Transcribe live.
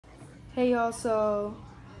Hey y'all, so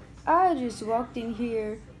I just walked in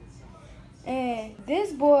here and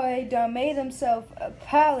this boy done made himself a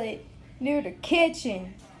pallet near the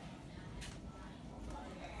kitchen.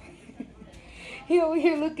 He over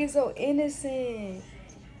here looking so innocent.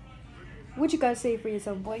 What you gotta say for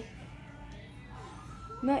yourself, boy?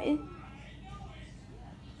 Nothing?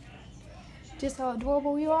 Just how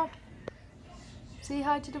adorable you are? Say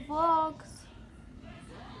hi to the vlogs.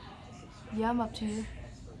 Yeah, I'm up to you.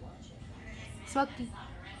 Smoky.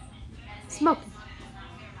 Smoky.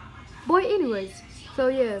 Boy, anyways, so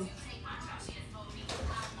yeah.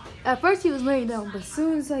 At first he was laying down, but as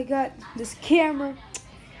soon as I got this camera,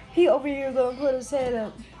 he over here gonna put his head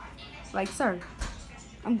up. Like, sir,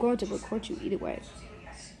 I'm going to record you either way.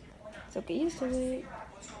 So get used to it.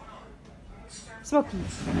 Smokey.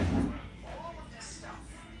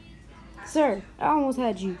 Sir, I almost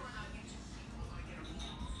had you.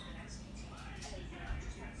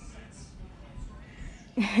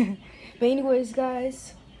 But anyways,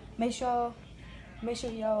 guys, make sure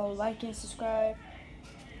y'all like and subscribe.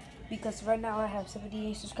 Because right now I have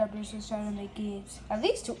 78 subscribers, so I'm trying to make it at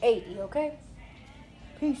least to 80, okay?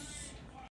 Peace.